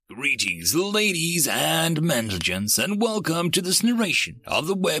Greetings, ladies and gentlemen, and welcome to this narration of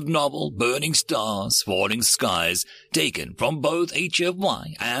the web novel Burning Stars, Falling Skies, taken from both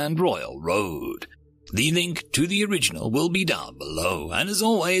HFY and Royal Road. The link to the original will be down below, and as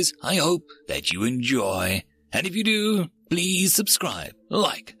always, I hope that you enjoy. And if you do, please subscribe,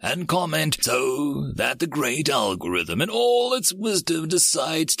 like, and comment so that the great algorithm and all its wisdom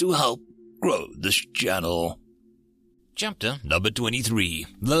decides to help grow this channel. Chapter number 23,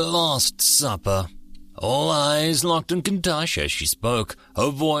 The Last Supper. All eyes locked on Kantash as she spoke. Her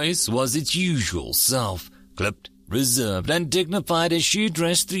voice was its usual self, clipped, reserved, and dignified as she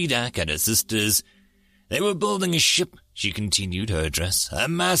addressed Threedak and her sisters. They were building a ship, she continued her address, a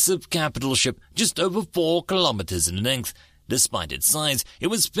massive capital ship just over 4 kilometers in length. Despite its size, it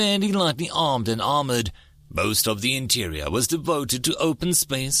was fairly lightly armed and armored. Most of the interior was devoted to open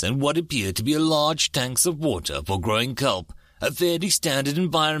space and what appeared to be large tanks of water for growing kelp, a fairly standard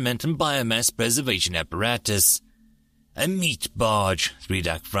environment and biomass preservation apparatus. A meat barge,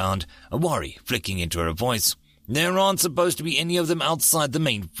 Threedak frowned, a worry flicking into her voice. There aren't supposed to be any of them outside the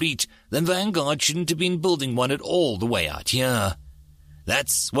main fleet. The Vanguard shouldn't have been building one at all the way out here.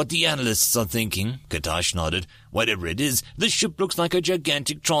 That's what the analysts are thinking, Katash nodded. Whatever it is, the ship looks like a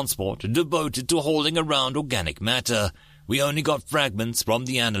gigantic transport devoted to hauling around organic matter. We only got fragments from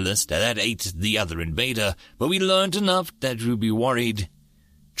the analyst that ate the other invader, but we learned enough that we'd be worried.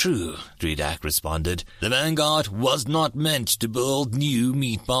 True, Threedak responded. The Vanguard was not meant to build new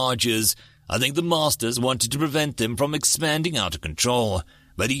meat barges. I think the Masters wanted to prevent them from expanding out of control.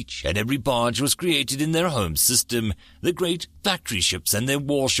 But each and every barge was created in their home system. The great factory ships and their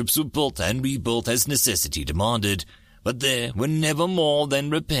warships were built and rebuilt as necessity demanded. But there were never more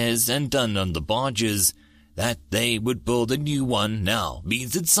than repairs and done on the barges. That they would build a new one now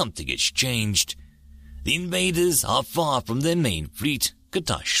means that something has changed. The invaders are far from their main fleet,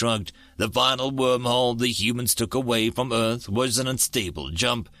 Katash shrugged. The final wormhole the humans took away from Earth was an unstable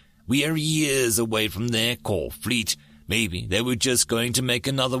jump. We are years away from their core fleet. Maybe they were just going to make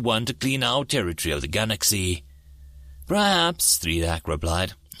another one to clean our territory of the galaxy. Perhaps, Threedak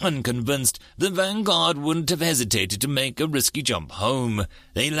replied. Unconvinced, the Vanguard wouldn't have hesitated to make a risky jump home.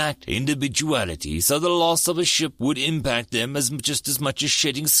 They lacked individuality, so the loss of a ship would impact them just as much as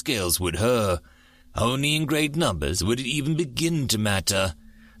shedding scales would her. Only in great numbers would it even begin to matter.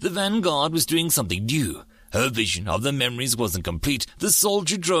 The Vanguard was doing something new. Her vision of the memories wasn't complete. The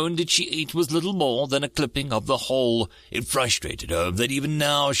soldier drone that she ate was little more than a clipping of the whole. It frustrated her that even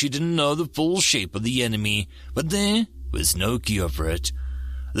now she didn't know the full shape of the enemy, but there was no cure for it.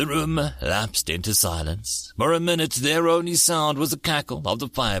 The room lapsed into silence. For a minute their only sound was the cackle of the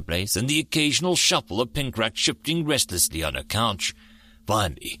fireplace and the occasional shuffle of Pinkrak shifting restlessly on her couch.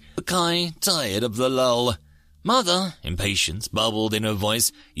 Finally, Kai tired of the lull. Mother, impatience bubbled in her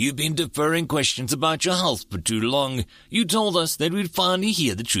voice, you've been deferring questions about your health for too long. You told us that we'd finally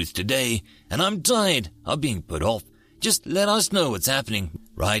hear the truth today, and I'm tired of being put off. Just let us know what's happening.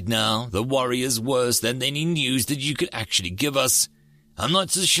 Right now, the worry is worse than any news that you could actually give us. I'm not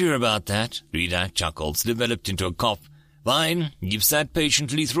so sure about that, Threedak chuckles developed into a cough. Fine, you've sat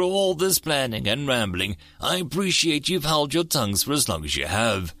patiently through all this planning and rambling. I appreciate you've held your tongues for as long as you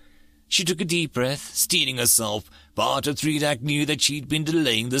have. She took a deep breath, steeling herself. Part of Threedak knew that she'd been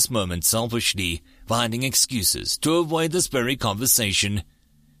delaying this moment selfishly, finding excuses to avoid this very conversation.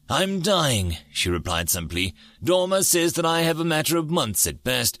 I'm dying, she replied simply. Dorma says that I have a matter of months at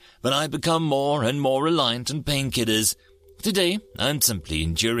best, but I become more and more reliant on painkillers. Today, I'm simply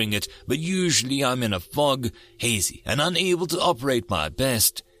enduring it, but usually I'm in a fog, hazy, and unable to operate my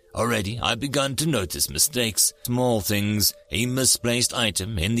best. Already, I've begun to notice mistakes, small things, a misplaced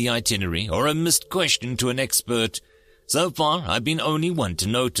item in the itinerary, or a missed question to an expert. So far, I've been only one to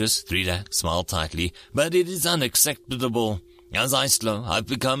notice, Threedak smiled tightly, but it is unacceptable. As I slow, I've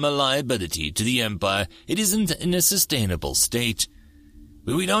become a liability to the Empire. It isn't in a sustainable state.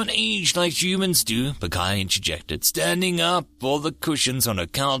 But we don't age like humans do, Pakai interjected, standing up for the cushions on her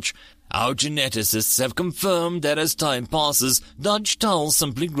couch. Our geneticists have confirmed that as time passes, Dutch tulls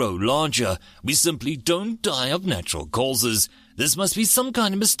simply grow larger. We simply don't die of natural causes. This must be some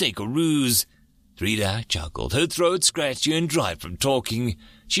kind of mistake or ruse. Threedak chuckled, her throat scratchy and dry from talking.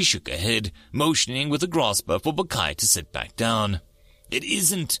 She shook her head, motioning with a grasper for Bakai to sit back down. It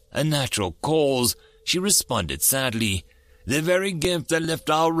isn't a natural cause, she responded sadly. The very gift that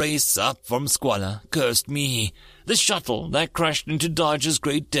lifted our race up from squalor cursed me. The shuttle that crashed into Dodge's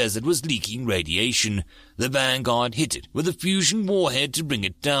great desert was leaking radiation. The Vanguard hit it with a fusion warhead to bring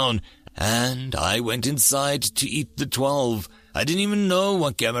it down, and I went inside to eat the 12. I didn't even know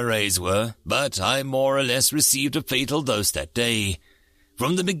what gamma rays were, but I more or less received a fatal dose that day.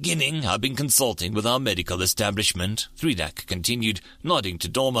 From the beginning, I've been consulting with our medical establishment, Thredak continued, nodding to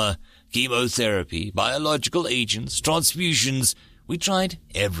Dorma. Chemotherapy, biological agents, transfusions. We tried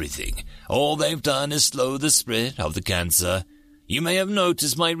everything. All they've done is slow the spread of the cancer. You may have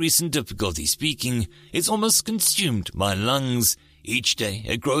noticed my recent difficulty speaking. It's almost consumed my lungs. Each day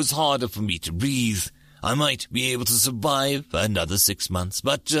it grows harder for me to breathe. I might be able to survive another 6 months,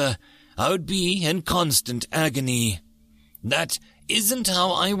 but I would be in constant agony. That isn't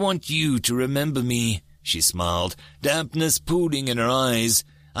how I want you to remember me, she smiled, dampness pooling in her eyes.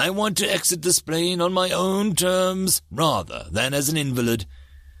 I want to exit this plane on my own terms, rather than as an invalid.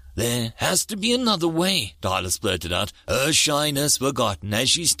 There has to be another way, Darla blurted out, her shyness forgotten as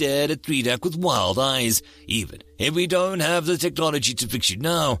she stared at Thredak with wild eyes. Even if we don't have the technology to fix you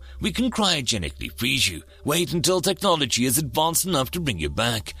now, we can cryogenically freeze you. Wait until technology is advanced enough to bring you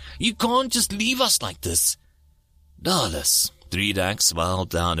back. You can't just leave us like this. Darlis, Thredak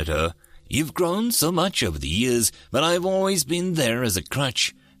smiled down at her. You've grown so much over the years, but I've always been there as a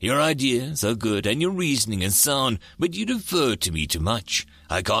crutch. Your ideas are good and your reasoning is sound, but you defer to me too much.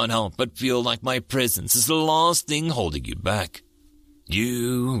 I can't help but feel like my presence is the last thing holding you back.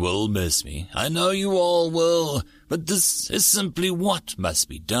 You will miss me. I know you all will, but this is simply what must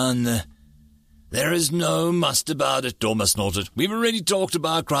be done. There is no must about it, Dorma snorted. We've already talked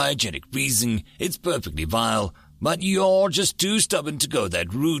about cryogenic freezing. It's perfectly vile, but you're just too stubborn to go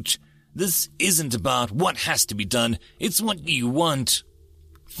that route. This isn't about what has to be done. It's what you want.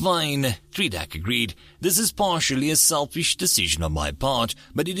 Fine, Thredak agreed. This is partially a selfish decision on my part,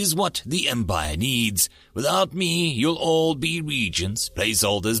 but it is what the Empire needs. Without me, you'll all be regents,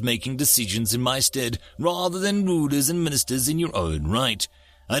 placeholders making decisions in my stead, rather than rulers and ministers in your own right.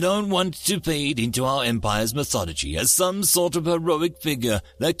 I don't want to fade into our Empire's mythology as some sort of heroic figure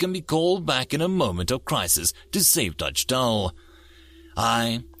that can be called back in a moment of crisis to save Dutch Tull.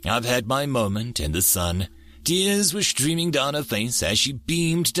 I've had my moment in the sun. Tears were streaming down her face as she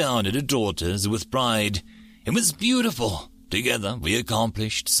beamed down at her daughters with pride. It was beautiful. Together we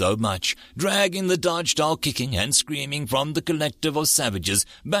accomplished so much, dragging the Dutch Tull kicking and screaming from the collective of savages,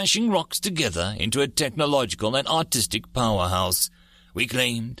 bashing rocks together into a technological and artistic powerhouse. We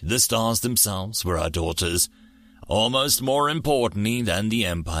claimed the stars themselves were our daughters. Almost more importantly than the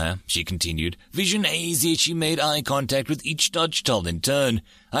Empire, she continued, vision hazy as she made eye contact with each Dutch Tull in turn.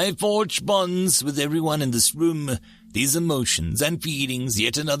 I have forged bonds with everyone in this room. These emotions and feelings,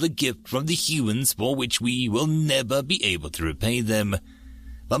 yet another gift from the humans for which we will never be able to repay them.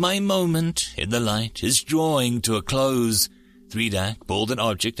 But my moment in the light is drawing to a close. Thredak pulled an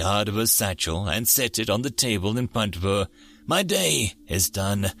object out of her satchel and set it on the table in front of her. My day is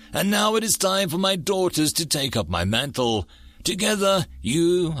done, and now it is time for my daughters to take up my mantle. Together,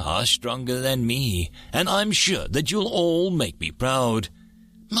 you are stronger than me, and I'm sure that you'll all make me proud.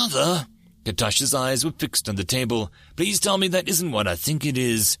 Mother, Katasha's eyes were fixed on the table. Please tell me that isn't what I think it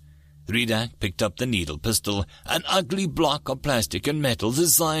is. Thredak picked up the needle pistol, an ugly block of plastic and metal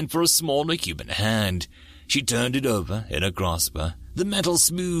designed for a smaller human hand. She turned it over in her grasper, the metal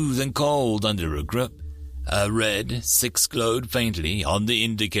smooth and cold under her grip. A red 6 glowed faintly on the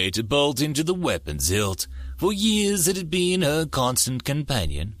indicator bolt into the weapon's hilt. For years it had been her constant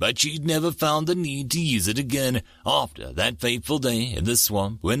companion, but she'd never found the need to use it again after that fateful day in the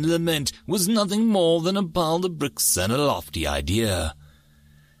swamp when lament was nothing more than a pile of bricks and a lofty idea.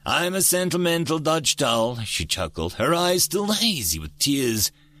 I'm a sentimental Dutch Tull, she chuckled, her eyes still hazy with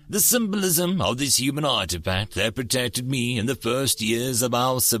tears. The symbolism of this human artifact that protected me in the first years of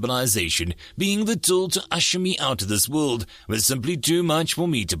our civilization, being the tool to usher me out of this world, was simply too much for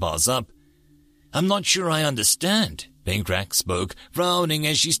me to pass up. I'm not sure I understand, Pinkrak spoke, frowning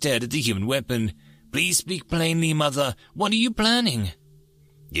as she stared at the human weapon. Please speak plainly, Mother. What are you planning?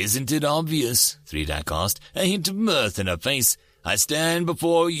 Isn't it obvious? Thredak asked, a hint of mirth in her face. I stand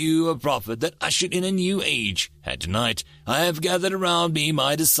before you a prophet that ushered in a new age, and tonight I have gathered around me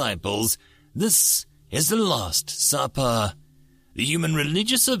my disciples. This is the Last Supper. The human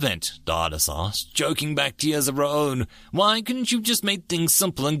religious event, Dardas asked, choking back tears of her own. Why couldn't you have just made things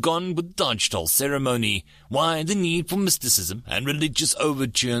simple and gone with Dutch Tull ceremony? Why the need for mysticism and religious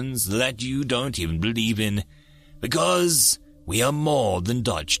overtures that you don't even believe in? Because we are more than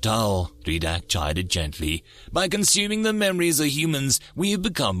Dutch Tull, Thredak chided gently. By consuming the memories of humans, we have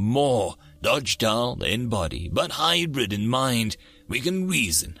become more. Dutch Tull in body, but hybrid in mind. We can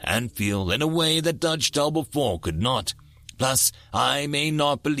reason and feel in a way that Dutch Tull before could not. Plus, I may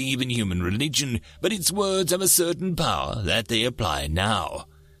not believe in human religion, but its words have a certain power that they apply now.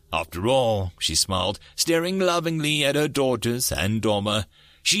 After all, she smiled, staring lovingly at her daughters and Dorma,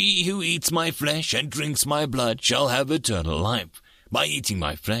 she who eats my flesh and drinks my blood shall have eternal life. By eating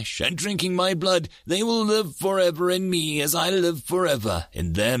my flesh and drinking my blood, they will live forever in me as I live forever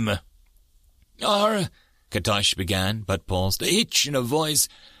in them." Katosh began, but paused, a hitch in her voice.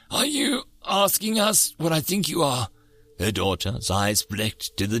 "Are you asking us what I think you are?" Her daughter's eyes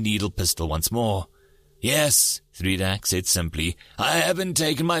flicked to the needle pistol once more. "Yes," Threedak said simply. "I haven't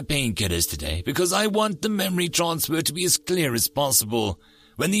taken my painkillers today because I want the memory transfer to be as clear as possible.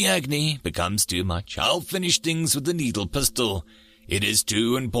 When the agony becomes too much, I'll finish things with the needle pistol. It is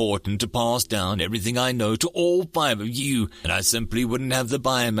too important to pass down everything I know to all 5 of you, and I simply wouldn't have the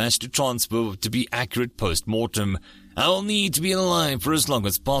biomass to transfer to be accurate post-mortem. I'll need to be alive for as long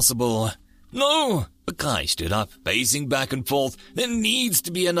as possible." "No!" Bakai stood up, pacing back and forth. "There needs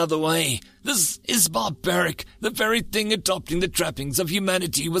to be another way. This is barbaric, the very thing adopting the trappings of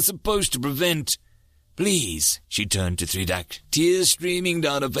humanity was supposed to prevent." "Please," she turned to Threedak, tears streaming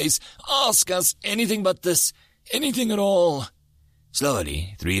down her face, "ask us anything but this, anything at all."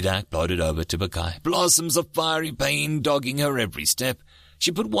 Slowly, Threedak plodded over to Bakai, blossoms of fiery pain dogging her every step.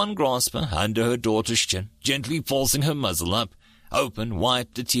 She put one grasper under her daughter's chin, gently forcing her muzzle up. Open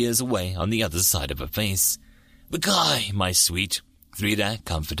wiped the tears away on the other side of her face. "Bakai, my sweet," Threedak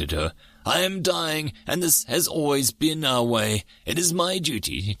comforted her, "I am dying, and this has always been our way. It is my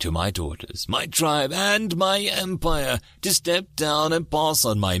duty to my daughters, my tribe, and my empire to step down and pass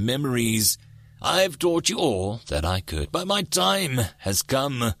on my memories. I've taught you all that I could, but my time has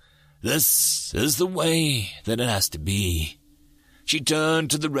come. This is the way that it has to be." She turned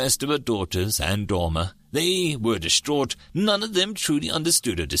to the rest of her daughters and Dorma. They were distraught. None of them truly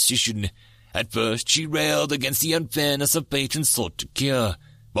understood her decision. At first she railed against the unfairness of Peyton's sought to cure,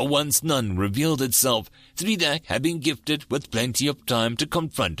 but once none revealed itself, Threedak had been gifted with plenty of time to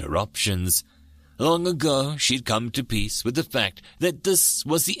confront her options. Long ago she'd come to peace with the fact that this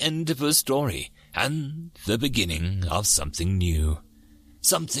was the end of her story, and the beginning of something new.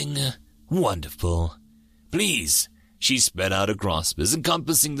 Something wonderful. "Please," she spread out her graspers,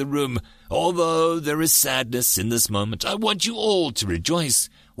 encompassing the room. "Although there is sadness in this moment, I want you all to rejoice.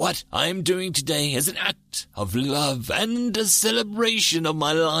 What I am doing today is an act of love and a celebration of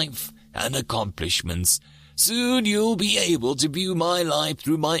my life and accomplishments. Soon you'll be able to view my life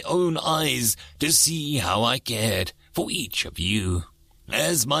through my own eyes, to see how I cared for each of you.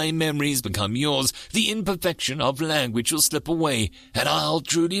 As my memories become yours, the imperfection of language will slip away, and I'll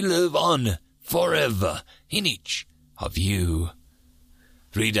truly live on forever in each of you."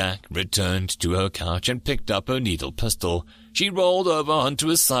 Threedak returned to her couch and picked up her needle pistol. She rolled over onto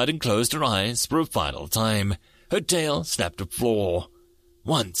her side and closed her eyes for a final time. Her tail slapped the floor.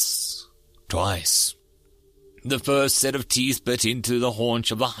 Once. Twice. The first set of teeth bit into the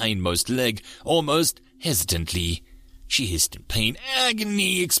haunch of the hindmost leg, almost hesitantly. She hissed in pain,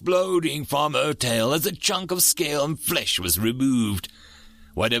 agony exploding from her tail as a chunk of scale and flesh was removed.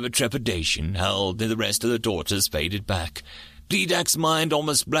 Whatever trepidation held the rest of the daughters faded back. Threedak's mind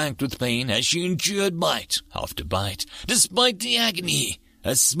almost blanked with pain as she endured bite after bite. Despite the agony,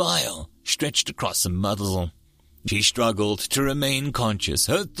 a smile stretched across her muzzle. She struggled to remain conscious.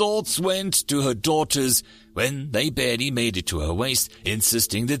 Her thoughts went to her daughters when they barely made it to her waist,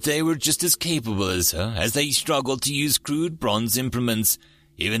 insisting that they were just as capable as her as they struggled to use crude bronze implements.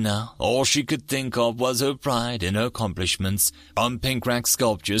 Even now, all she could think of was her pride in her accomplishments. From Pinkrak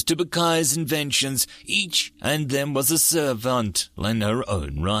sculptures to Bakai's inventions, each and them was a servant in her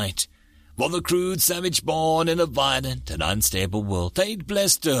own right. For the crude savage born in a violent and unstable world, they'd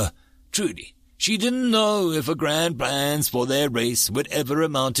blessed her. Truly, she didn't know if her grand plans for their race would ever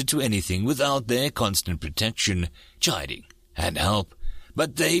amounted to anything without their constant protection, chiding, and help.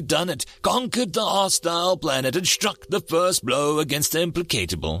 But they'd done it, conquered the hostile planet, and struck the first blow against the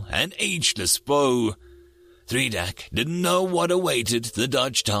implacable and ageless foe. Threedak didn't know what awaited the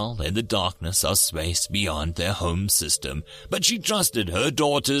Dutch Tull in the darkness of space beyond their home system, but she trusted her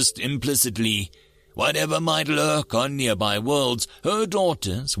daughters implicitly. Whatever might lurk on nearby worlds, her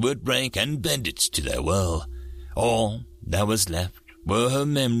daughters would break and bend it to their will. All that was left were her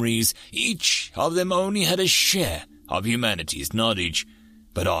memories. Each of them only had a share of humanity's knowledge.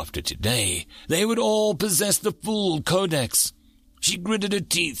 But after today, they would all possess the full codex. She gritted her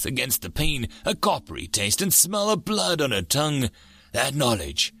teeth against the pain, a coppery taste and smell of blood on her tongue. That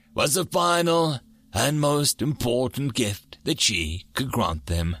knowledge was the final and most important gift that she could grant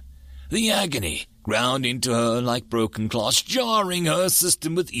them. The agony ground into her like broken glass, jarring her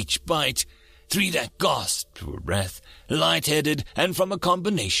system with each bite. Threedak gasped for breath, light-headed and from a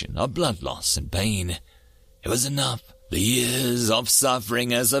combination of blood loss and pain. It was enough. The years of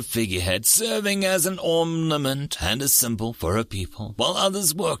suffering as a figurehead, serving as an ornament and a symbol for her people, while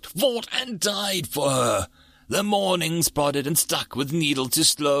others worked, fought, and died for her. The morning spotted and stuck with needle to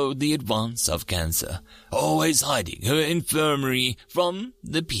slow the advance of cancer, always hiding her infirmary from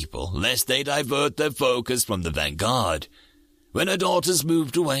the people, lest they divert their focus from the vanguard. When her daughters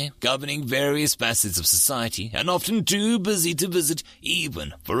moved away, governing various facets of society, and often too busy to visit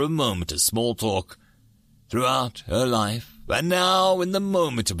even for a moment of small talk. Throughout her life, and now in the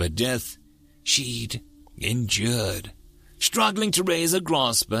moment of her death, she'd endured. Struggling to raise a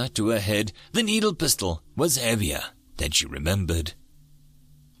grasper to her head, the needle pistol was heavier than she remembered.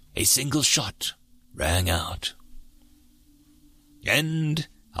 A single shot rang out. End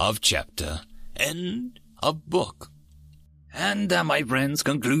of chapter. End of book. And that, my friends,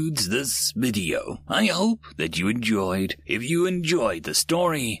 concludes this video. I hope that you enjoyed. If you enjoyed the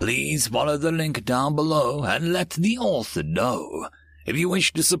story, please follow the link down below and let the author know. If you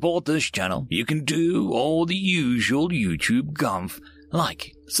wish to support this channel, you can do all the usual YouTube gumph,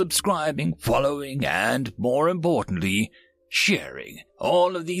 like subscribing, following, and more importantly, sharing.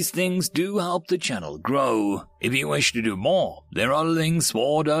 All of these things do help the channel grow. If you wish to do more, there are links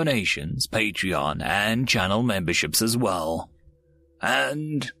for donations, Patreon, and channel memberships as well.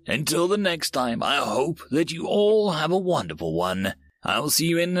 And until the next time, I hope that you all have a wonderful one. I will see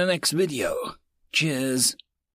you in the next video. Cheers.